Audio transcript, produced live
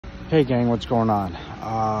Hey gang, what's going on?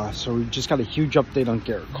 So we just got a huge update on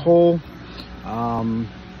Gerrit Cole.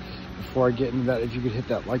 Before I get into that, if you could hit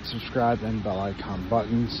that like, subscribe, and bell icon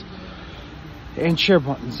buttons and share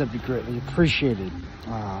buttons, that'd be greatly appreciated.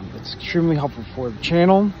 It's extremely helpful for the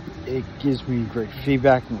channel. It gives me great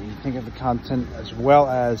feedback on what you think of the content, as well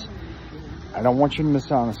as I don't want you to miss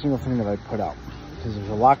out on a single thing that I put out, because there's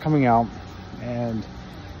a lot coming out, and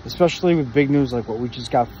especially with big news like what we just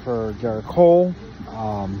got for Gerrit Cole,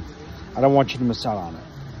 I don't want you to miss out on it.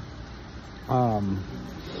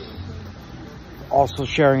 Also,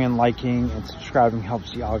 sharing and liking and subscribing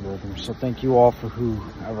helps the algorithm. So thank you all for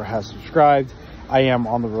whoever has subscribed. I am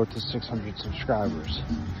on the road to 600 subscribers.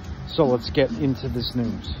 So let's get into this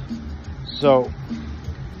news. So,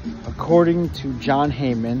 according to John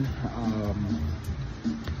Heyman,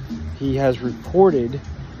 he has reported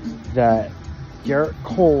that Gerrit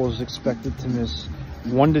Cole is expected to miss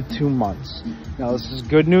 1 to 2 months. Now, this is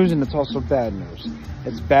good news, and it's also bad news.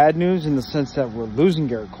 It's bad news in the sense that we're losing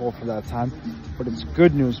Gerrit Cole for that time, but it's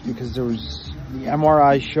good news because the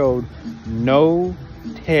MRI showed no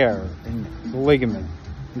tear in the ligament,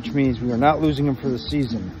 which means we are not losing him for the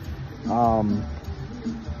season.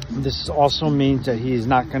 This also means that he is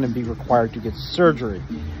not going to be required to get surgery.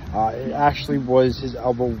 It actually was, his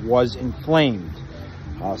elbow was inflamed.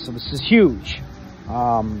 So this is huge.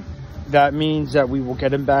 That means that we will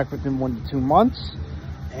get him back within 1 to 2 months,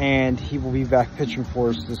 and he will be back pitching for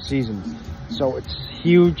us this season. So it's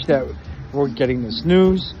huge that we're getting this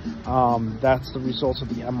news. That's the results of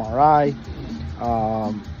the MRI.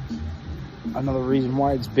 Another reason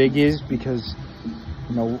why it's big is because,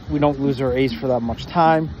 you know, we don't lose our ace for that much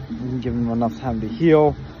time. We can give him enough time to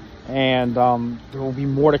heal, and there will be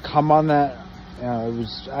more to come on that. It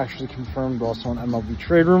was actually confirmed also on MLB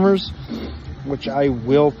Trade Rumors, which I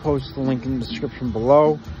will post the link in the description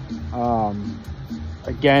below.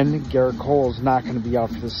 Again, Gerrit Cole is not going to be out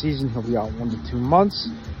for the season. He'll be out 1 to 2 months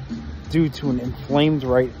due to an inflamed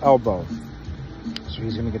right elbow. So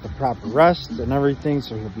he's going to get the proper rest and everything,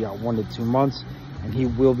 so he'll be out 1 to 2 months, and he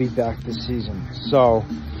will be back this season. So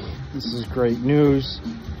this is great news,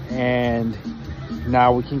 and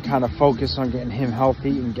now we can kind of focus on getting him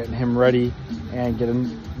healthy and getting him ready, and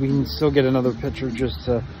we can still get another pitcher just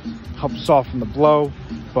to help soften the blow.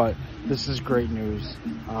 But this is great news.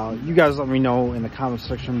 You guys let me know in the comment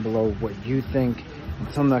section below what you think.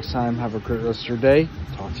 Until next time, have a great rest of your day.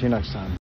 Talk to you next time.